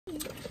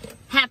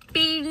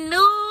Happy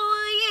New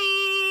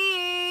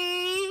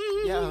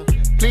Year. Yeah.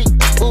 Click,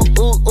 ooh,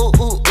 ooh, ooh,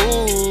 ooh,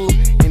 ooh.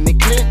 In the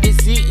clip, you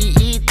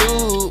see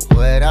through.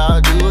 What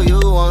all do you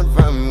want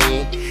from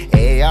me?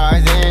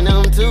 ARs and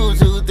them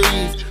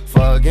 223s.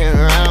 Fucking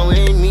around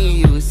with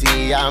me, you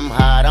see I'm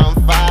hot, I'm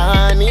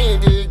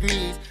 500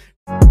 degrees.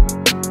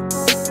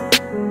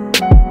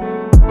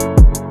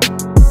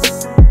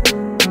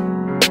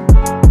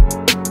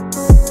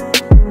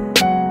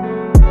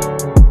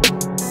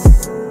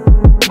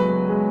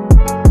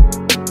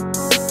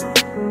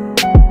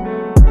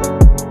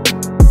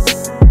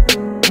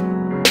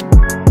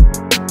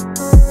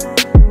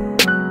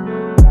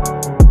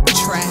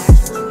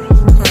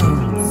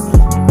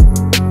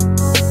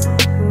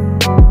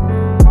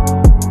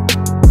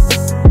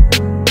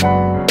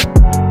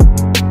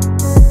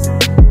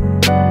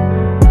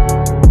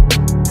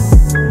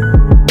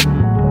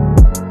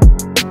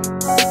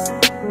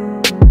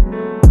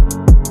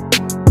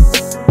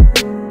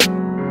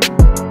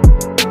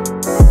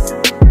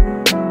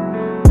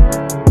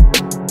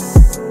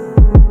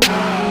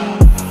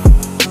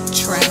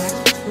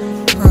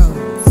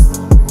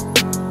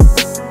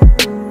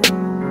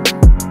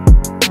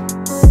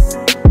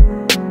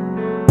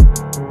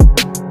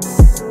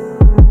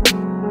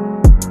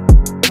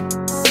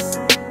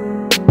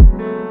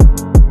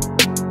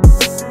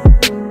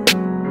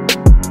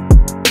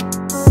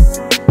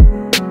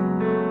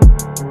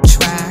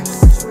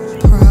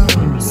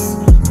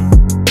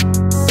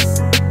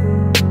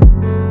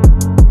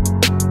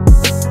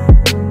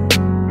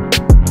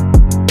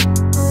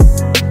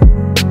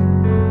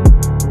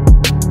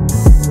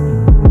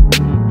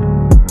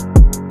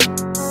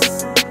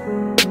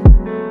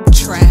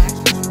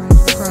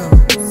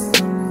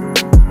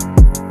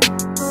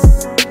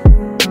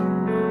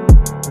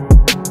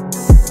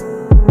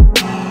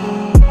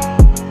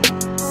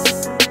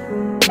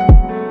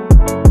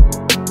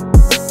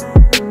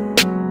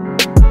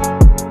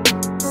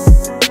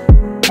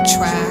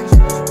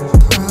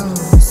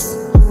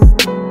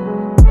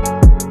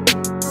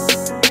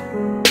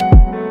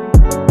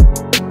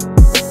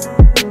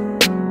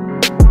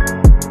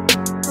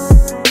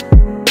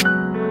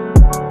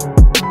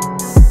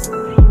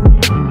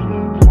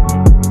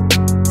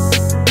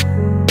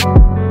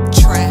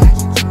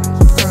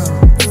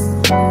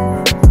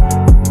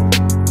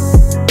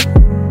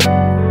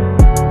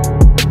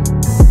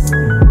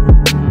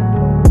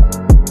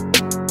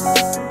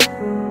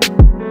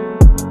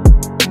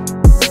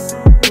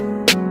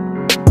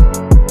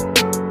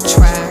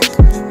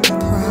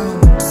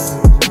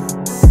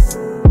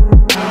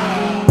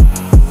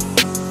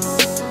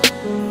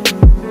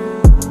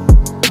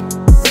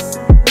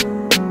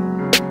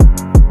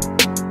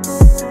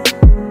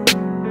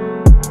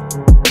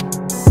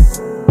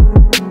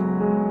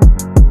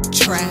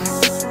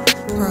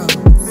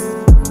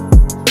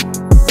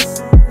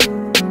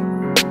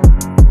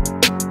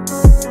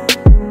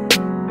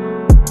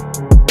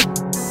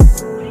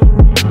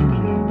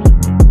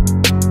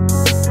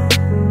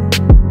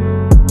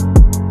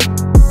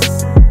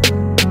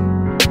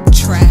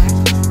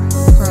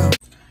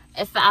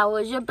 If I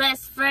was your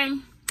best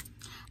friend,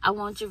 I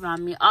want you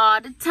around me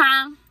all the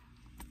time.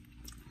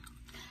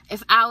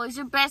 If I was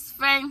your best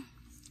friend,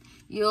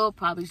 you'll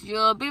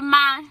be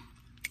mine.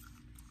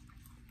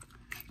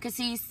 Cause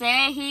he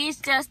said he's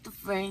just a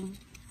friend.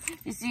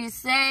 You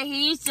say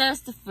he's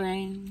just a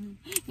friend.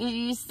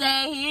 You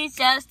say he's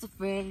just a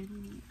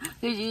friend.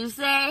 You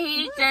say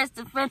he's just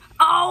a friend.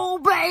 Oh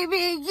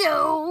baby,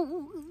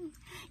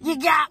 you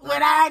got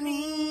what I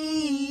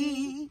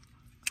need.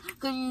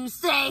 Cause you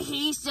say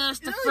he's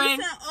just a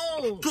friend.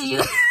 Old. Cause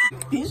you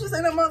should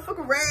say that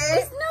motherfucker red.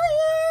 It's New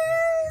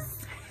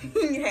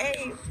Year's.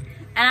 Hey.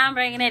 And I'm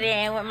bringing it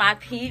in with my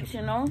peeps,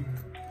 you know.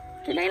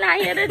 Cause they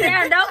not here to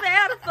damn dope the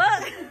hell the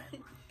fuck.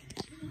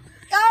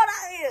 Go out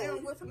here.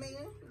 What's a man?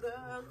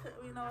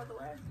 You know the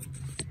way.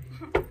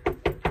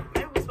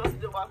 Maybe we're supposed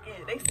to just walk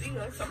in. They see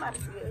us. Somebody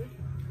see us.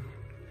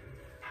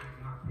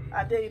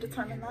 I dare you to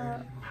turn the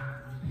knob.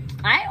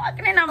 I ain't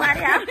walking in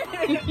nobody's house.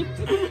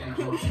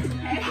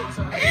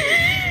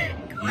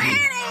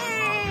 Granny!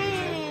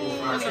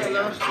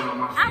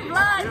 I'm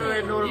vlogging. You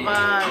ain't know the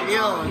vibe,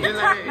 yo. We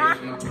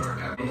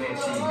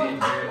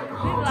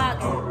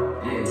vlogging.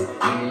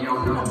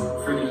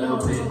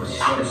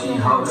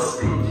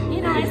 You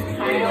know it's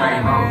fine,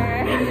 whatever.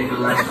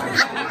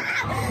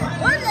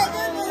 What's that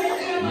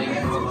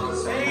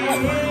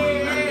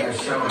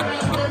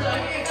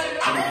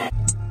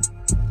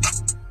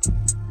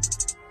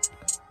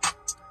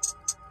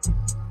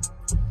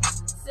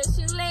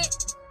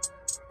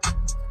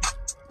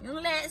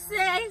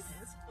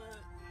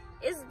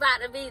It's about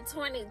to be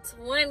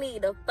 2020.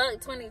 The fuck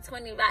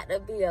 2020 about to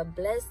be a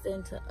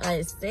blessing to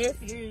us, sis.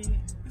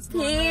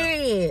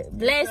 Period.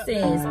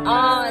 Blessings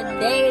all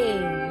day.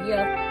 You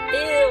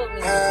feel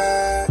me?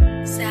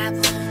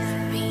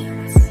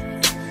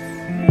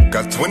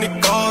 Got 20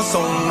 cars, so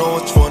I don't know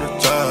which one to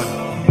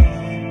drive.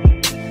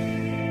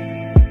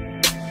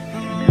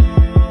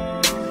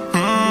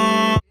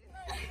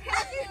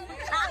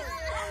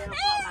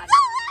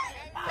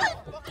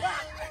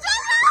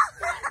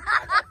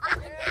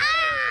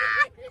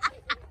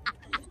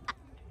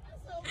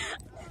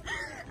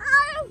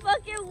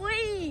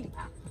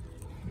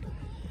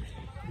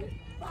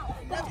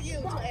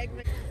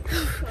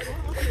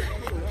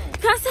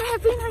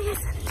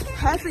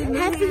 Happy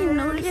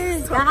New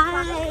Year's,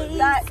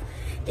 guys.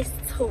 It's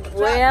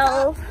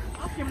 12.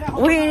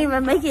 We didn't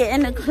even make it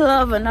in the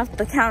club enough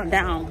to count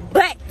down,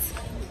 but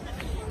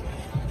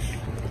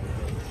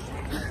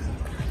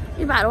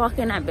you about to walk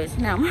in that bitch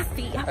now. My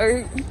feet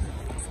hurt.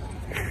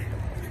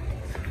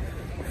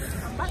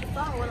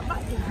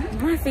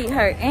 My feet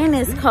hurt and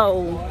it's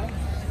cold.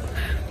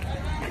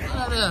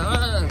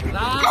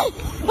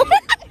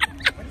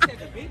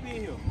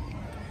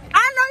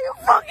 I know you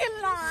fucking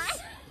lying.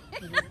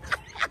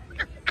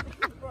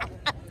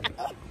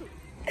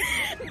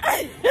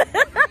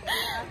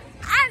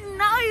 I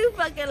know you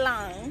fucking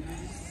lying.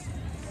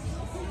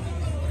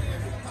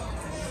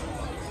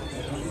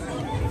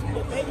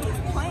 The baby is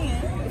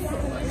playing.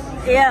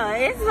 Yeah,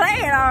 it's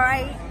playing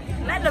alright.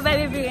 Let the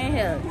baby be in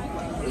here.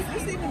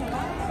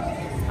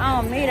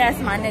 Oh, me, that's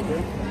my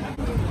nigga.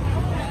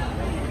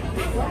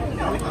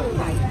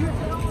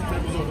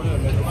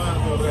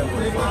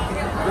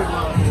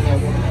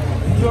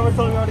 You already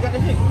told me you already got the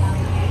shit.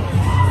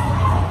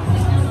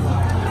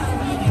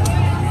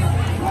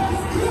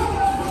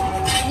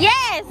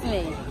 Yes,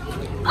 me.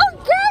 Oh,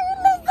 girl, you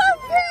look so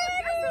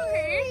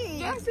pretty.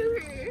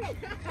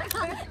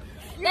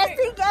 That's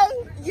TK.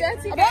 Yes,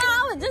 Damn, I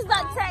was just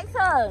about to text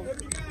her.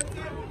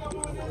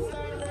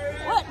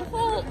 What the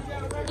fuck?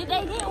 Did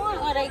they get one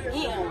or they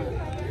get one?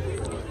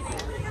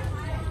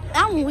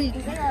 I'm weak.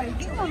 They already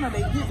get one or they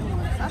get one.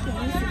 I think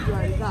you should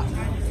already got one.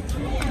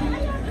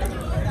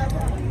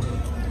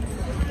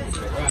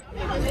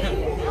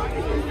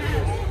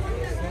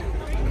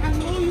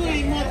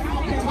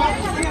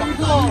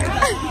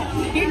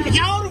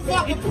 Y'all the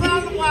fucking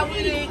problem why we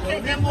didn't get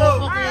that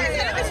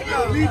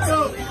motherfucker. Me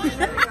too.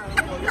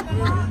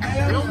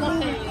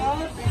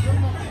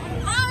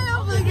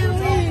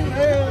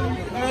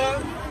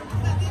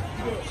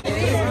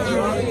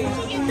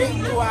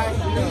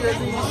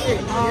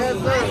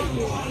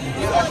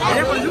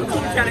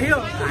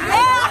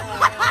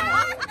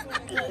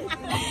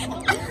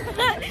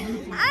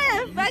 I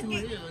am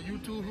fucking. You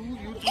too who?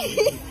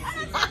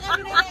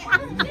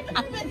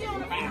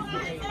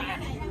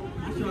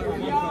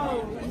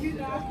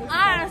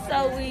 I'm so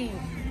weak.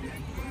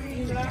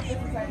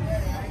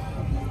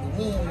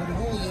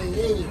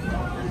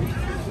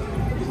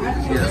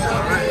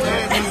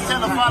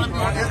 Tell her follow me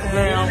on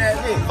Instagram.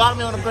 Follow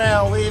me on the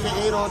ground, wave at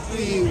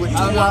 803 with 2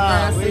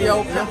 eyes.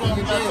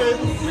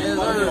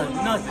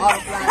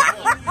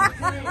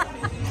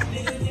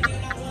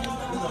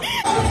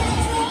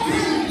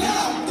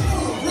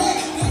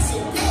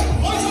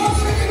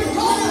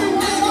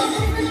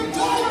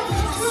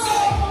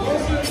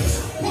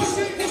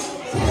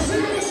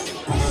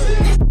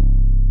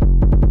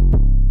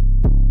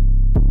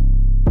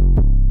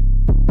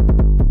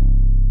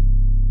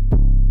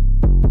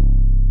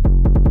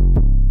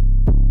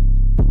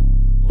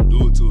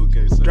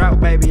 Drop,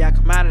 baby, I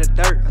come out of the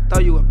dirt. I throw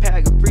you a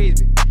pack of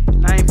frisbee.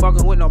 And I ain't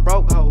fucking with no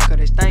broke hoe, cause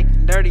they stink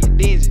and dirty and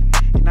dingy.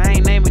 And I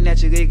ain't naming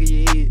at your leg of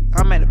your head.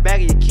 I'm at the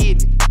back of your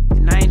kidney.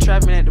 And I ain't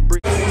trapping at the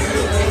brick.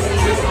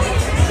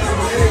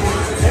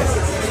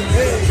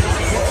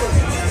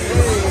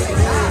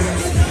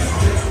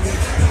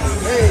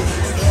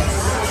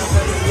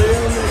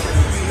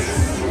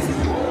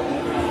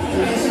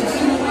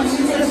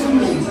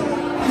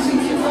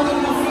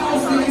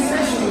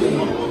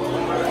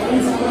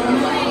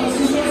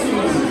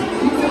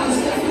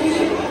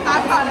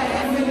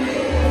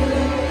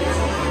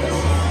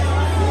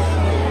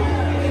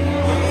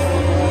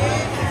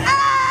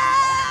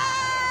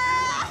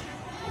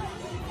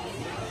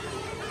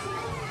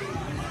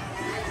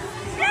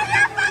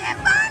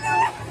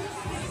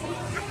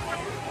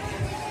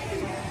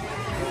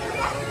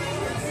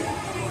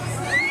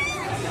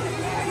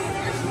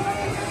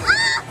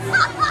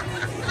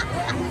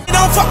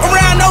 Fuck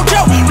around, no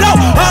joke, no,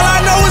 all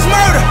I know is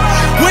murder.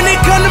 When it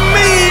come to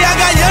me, I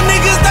got young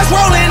niggas that's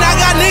rolling, I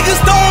got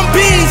niggas throwing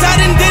bees. I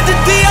done did the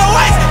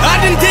DOAs,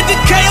 I done did the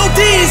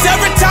KODs.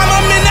 Every time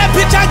I'm in that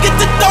bitch, I get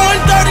to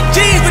throwing 30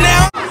 G's, but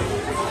now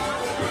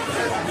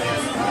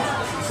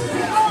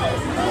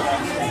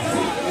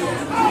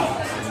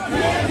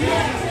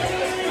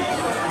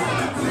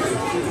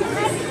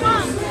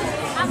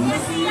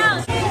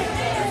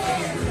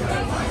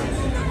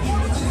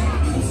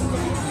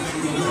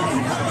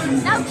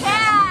No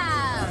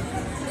cap!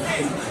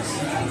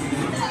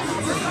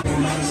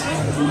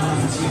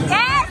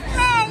 Yes,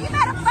 man! You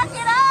better fuck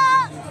it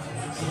up!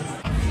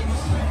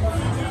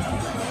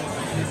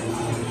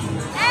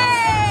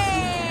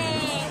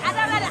 Hey! I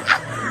don't know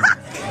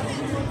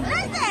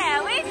listen,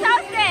 we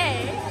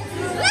toasted!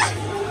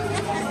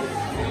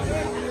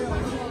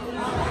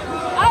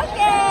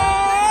 Okay!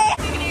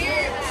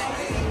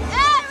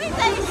 Hey, we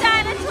say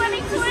shine in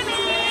 2020!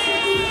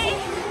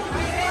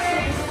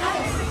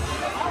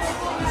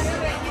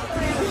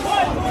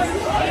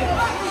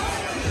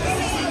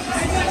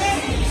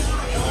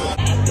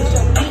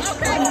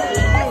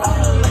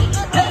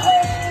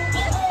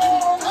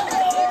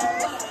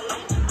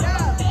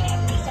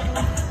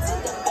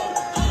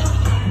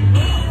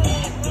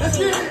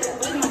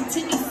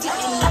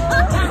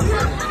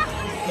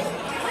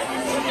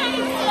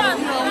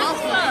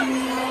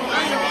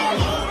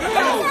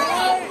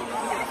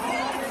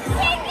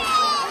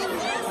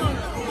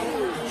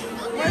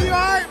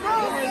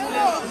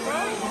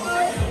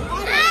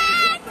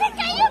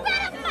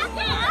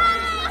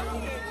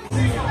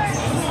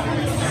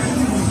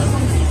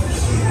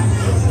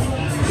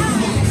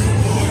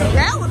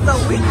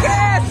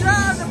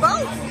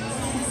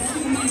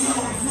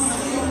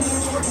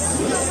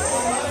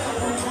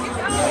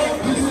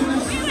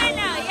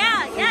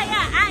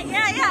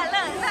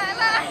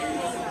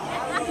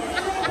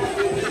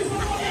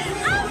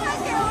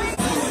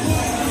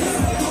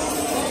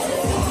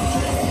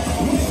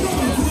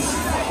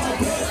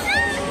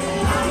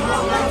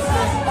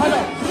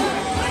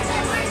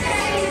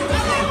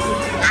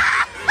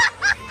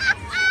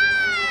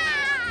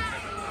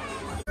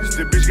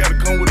 said, bitch, gotta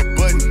come with a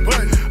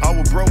button. I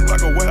was broke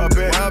like a wild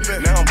bat.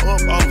 Now I'm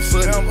up all of a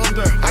sudden.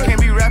 I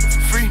can't be rapping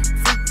for free.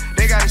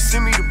 They gotta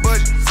send me the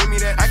budget. Send me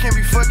that. I can't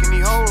be fucking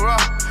these whole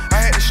raw.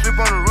 I had to slip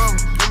on the rubber.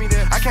 Give me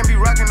that. I can't be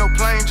rocking no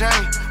plain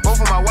Jane.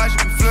 Both of my watches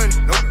be flooded.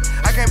 Nope.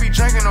 I can't be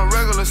drinking no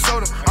regular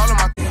soda. All of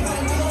my.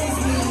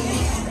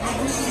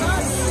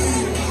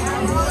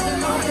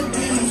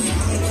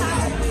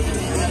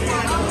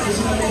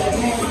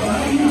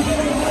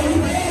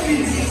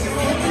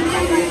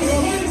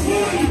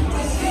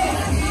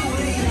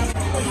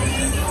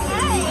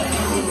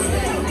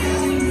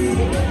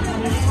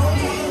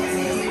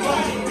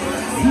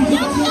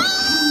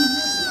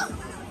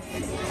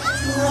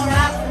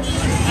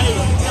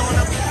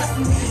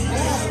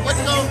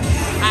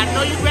 I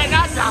know you better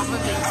not drop for me.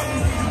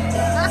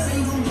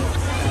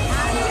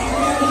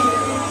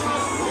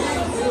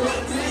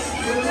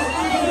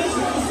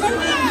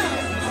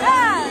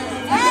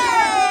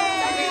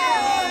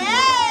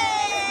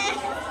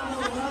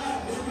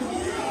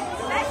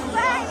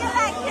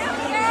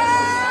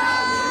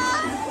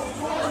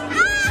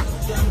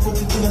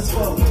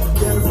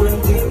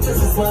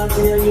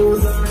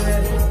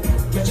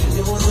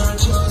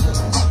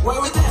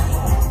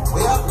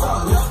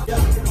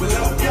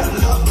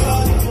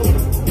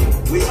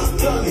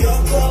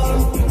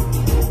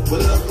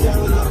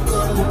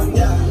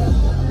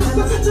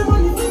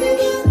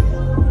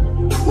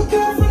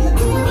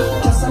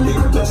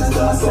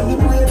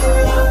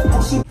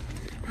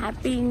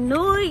 Happy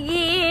New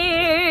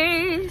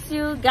Year's,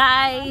 you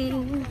guys.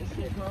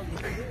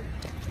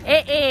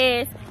 It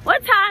is,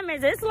 what time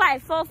is it? It's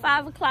like 4,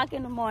 5 o'clock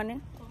in the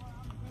morning.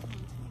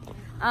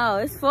 Oh,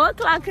 it's 4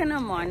 o'clock in the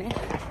morning.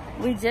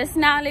 We just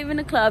now leaving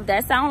the club.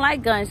 That sound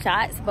like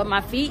gunshots, but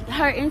my feet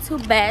hurting too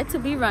bad to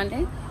be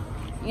running,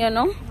 you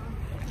know?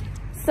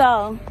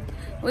 So,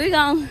 we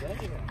gonna,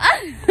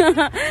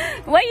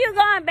 where you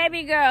going,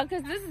 baby girl?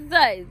 Cause this is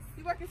us.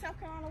 You work in South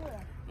Carolina where?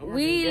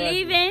 We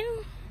leaving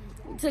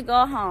to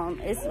go home.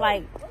 It's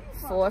like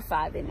 4 or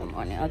 5 in the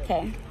morning,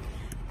 okay?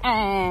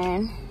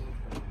 And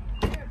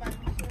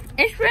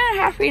it's real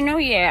Happy New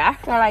Year. I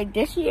feel like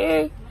this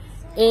year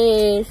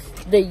is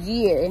the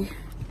year.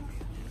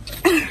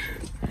 I'm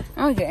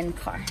gonna get in the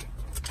car.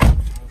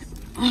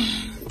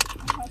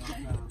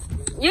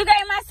 You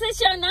gave my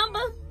sis your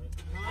number?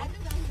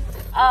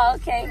 Oh,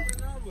 okay.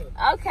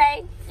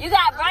 Okay. You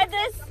got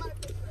brothers?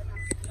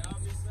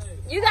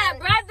 You got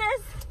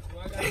brothers?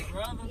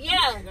 Yeah.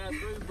 I got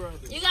 3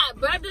 brothers. You got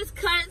brothers,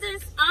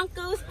 cousins,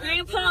 uncles,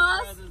 grandpas?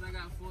 I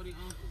got 40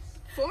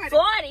 uncles.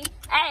 40?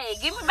 Hey,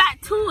 give me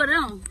about 2 of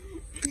them.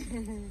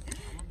 I'm gonna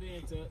be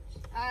in touch.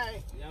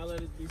 Alright. Y'all let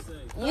us be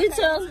safe. You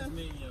too. It's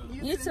me and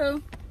y'all. You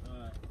too.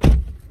 Alright.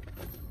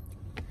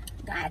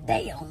 God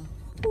damn.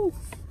 Oof.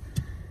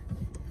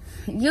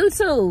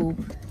 YouTube.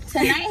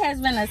 Tonight has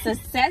been a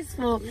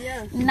successful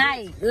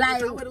night.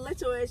 Like, I would have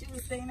let your ass, you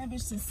was staying that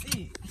bitch to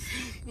see.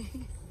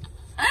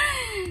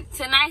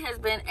 tonight has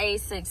been a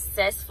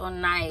successful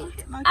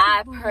night.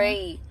 I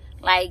pray,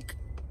 like,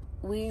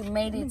 we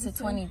made it to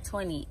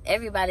 2020.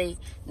 Everybody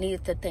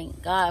needs to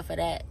thank God for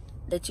that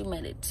you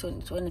made it to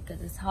 2020,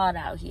 because it's hard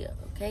out here,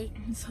 okay?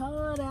 It's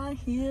hard out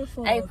here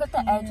for Hey, put the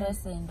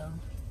address in, though.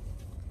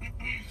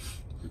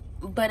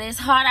 But it's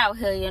hard out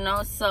here, you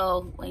know,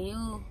 so when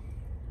you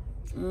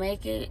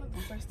make it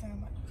first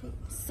time I cook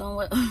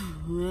somewhere,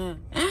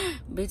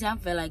 bitch, I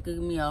feel like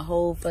cooking me a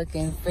whole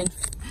fucking french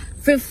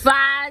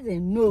fries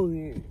and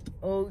noodles,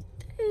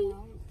 okay?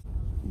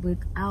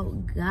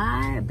 Without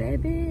God,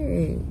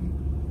 baby,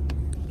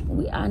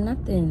 we are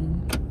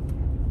nothing.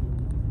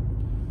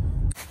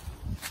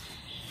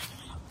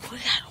 We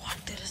gotta walk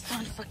through this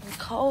motherfucking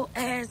cold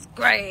ass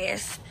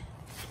grass.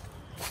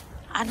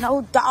 I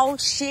know dog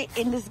shit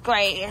in this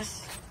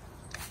grass.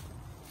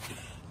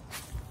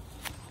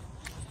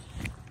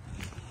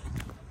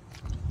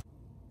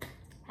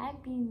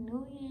 Happy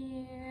New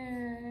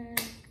Year.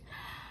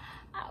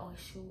 I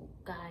wish you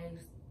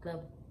guys the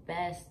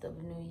best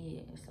of New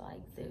Year's.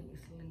 Like,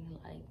 seriously,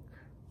 like,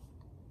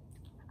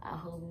 I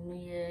hope New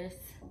Year's,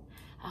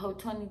 I hope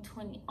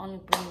 2020 only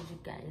brings you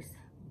guys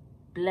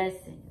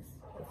blessings.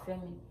 You feel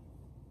me?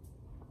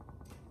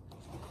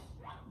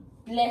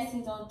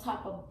 Blessings on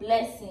top of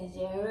blessings,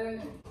 you heard?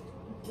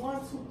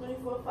 1, 2, 3,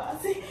 4,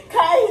 5, 6.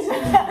 Kaija!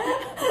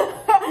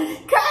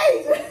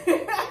 Kaija!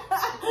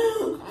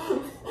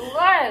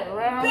 What,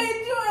 bro?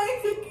 Bitch, you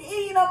ain't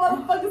eating no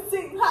motherfucking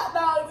 6 hot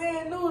dogs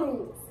and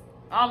noodles.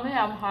 Oh, man,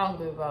 I'm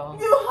hungry, bro.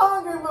 You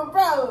hungry, but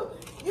bro,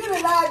 you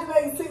done lied to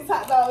make 6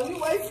 hot dogs. You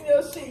wasting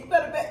your shit. You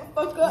better back the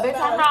fuck up. Bitch,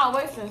 now. I'm not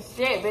wasting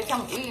shit. Bitch,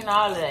 I'm eating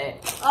all of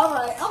that.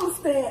 Alright, I'ma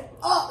stand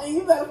up and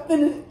you better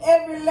finish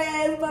every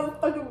last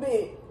motherfucking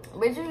bit.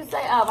 Bitch, you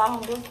say up. I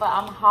don't give a fuck.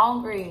 I'm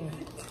hungry.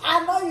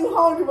 I know you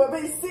hungry, but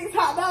bitch, 6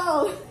 hot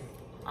dogs.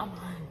 I'm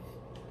hungry.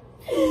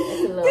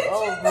 It's a little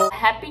old, bro.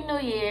 Happy New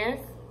Year's.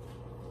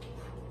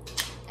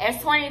 It's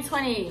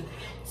 2020.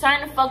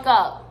 Turn the fuck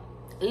up.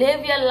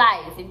 Live your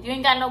life. If you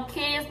ain't got no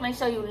kids, make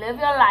sure you live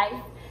your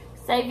life.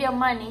 Save your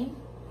money.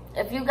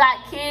 If you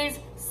got kids,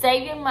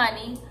 save your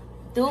money.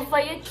 Do for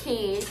your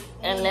kids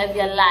and live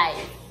your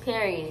life.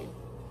 Period.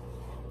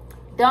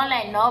 Don't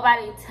let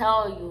nobody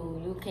tell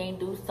you can't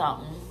do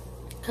something.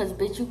 Cause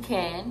bitch, you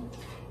can.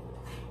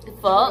 The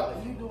fuck?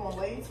 You doing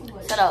way too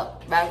much. Shut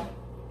up, bro.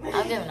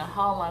 I'm giving a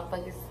whole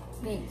motherfucking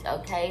speech,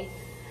 okay?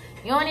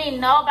 You don't need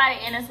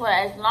nobody in this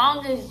world. As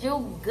long as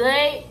you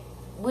good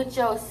with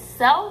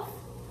yourself,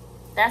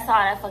 that's all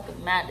that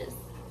fucking matters.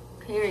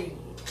 Period.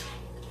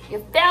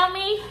 You feel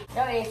me?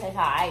 Your ass is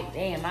alright. They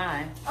ain't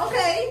mine.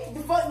 Okay. The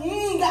fuck, you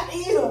ain't got to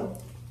eat them.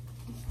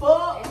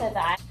 Fuck.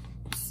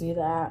 See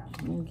that?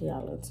 I'm gonna give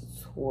y'all a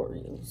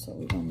tutorial. So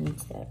we're gonna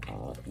mix that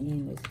all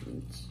in this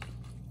bitch.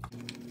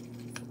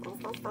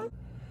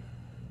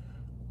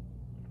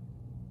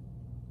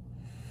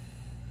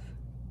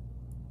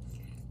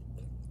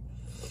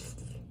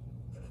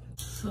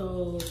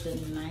 So the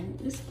night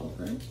is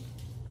over.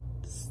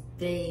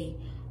 Stay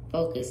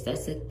focused.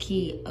 That's a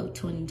key of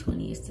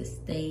 2020 is to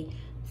stay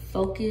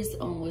focused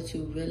on what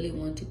you really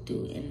want to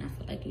do, and I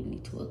feel like you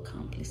need to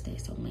accomplish that.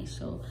 So make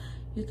sure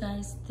you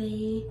guys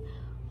stay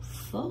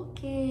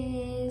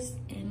focused,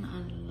 and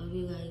I love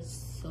you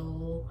guys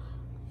so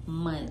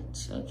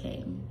much.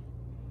 Okay,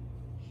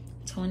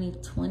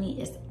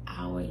 2020 is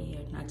our year,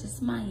 not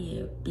just my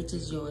year, bitch,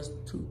 is yours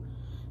too.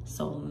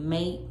 So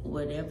make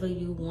whatever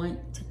you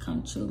want to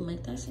come true,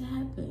 make that shit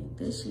happen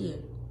this year.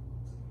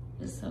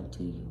 It's up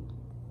to you.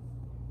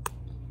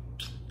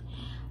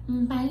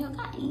 Bye, you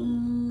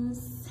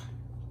guys.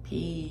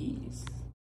 Peace.